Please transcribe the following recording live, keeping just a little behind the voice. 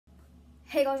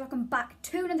Hey guys, welcome back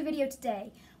to another video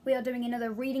today. We are doing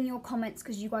another reading your comments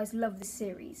because you guys love this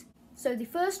series. So the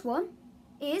first one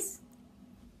is...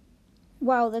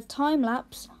 Wow, the time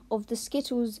lapse of the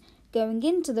Skittles going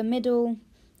into the middle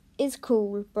is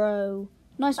cool, bro.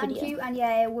 Nice video. Thank you, and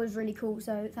yeah, it was really cool,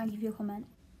 so thank you for your comment.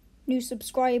 New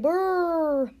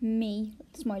subscriber, me,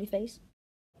 smiley face.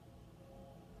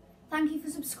 Thank you for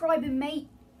subscribing, mate.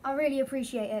 I really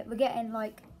appreciate it. We're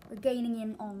gaining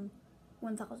in on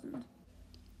 1,000.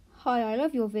 Hi, I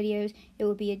love your videos. It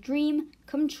will be a dream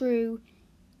come true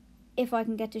if I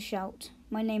can get a shout.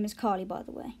 My name is Carly, by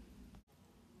the way.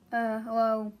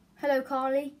 Well, hello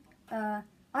Carly. I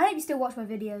hope you still watch my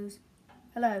videos.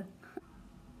 Hello.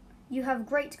 You have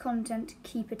great content.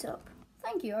 Keep it up.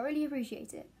 Thank you. I really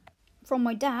appreciate it. From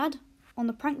my dad on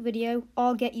the prank video,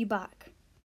 I'll get you back.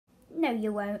 No,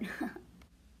 you won't.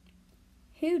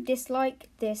 Who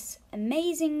disliked this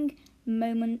amazing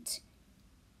moment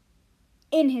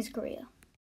in his career?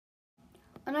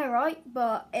 I know, right?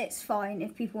 But it's fine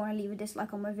if people want to leave a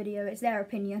dislike on my video. It's their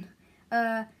opinion.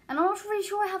 And I'm not really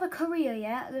sure I have a career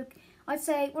yet. I'd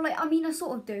say, well, I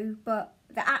sort of do, but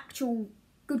the actual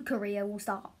good career will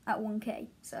start at 1K.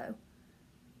 So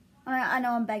I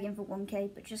know I'm begging for 1K,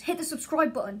 but just hit the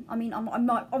subscribe button. I mean, I'm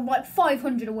like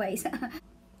 500 away.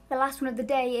 The last one of the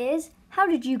day is, how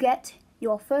did you get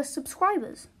your first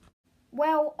subscribers?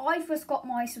 Well, I first got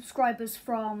my subscribers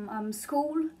from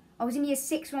school. I was in year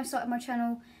 6 when I started my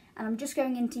channel, and I'm just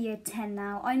going into year 10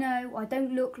 now. I know, I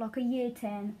don't look like a year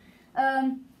 10.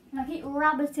 And I keep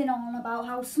rabbiting on about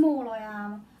how small I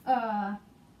am.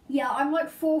 Yeah, I'm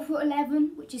like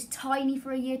 4'11", which is tiny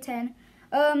for a year 10.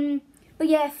 But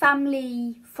yeah,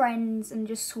 family, friends, and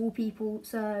just school people,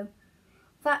 so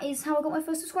that is how I got my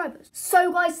first subscribers.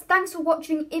 So guys, thanks for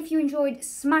watching. If you enjoyed,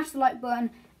 smash the like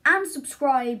button and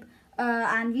subscribe,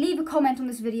 and leave a comment on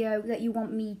this video that you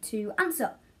want me to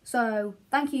answer. So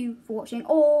thank you for watching,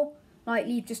 or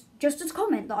leave just a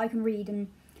comment that I can read and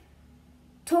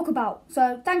talk about.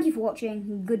 So thank you for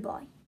watching. Goodbye.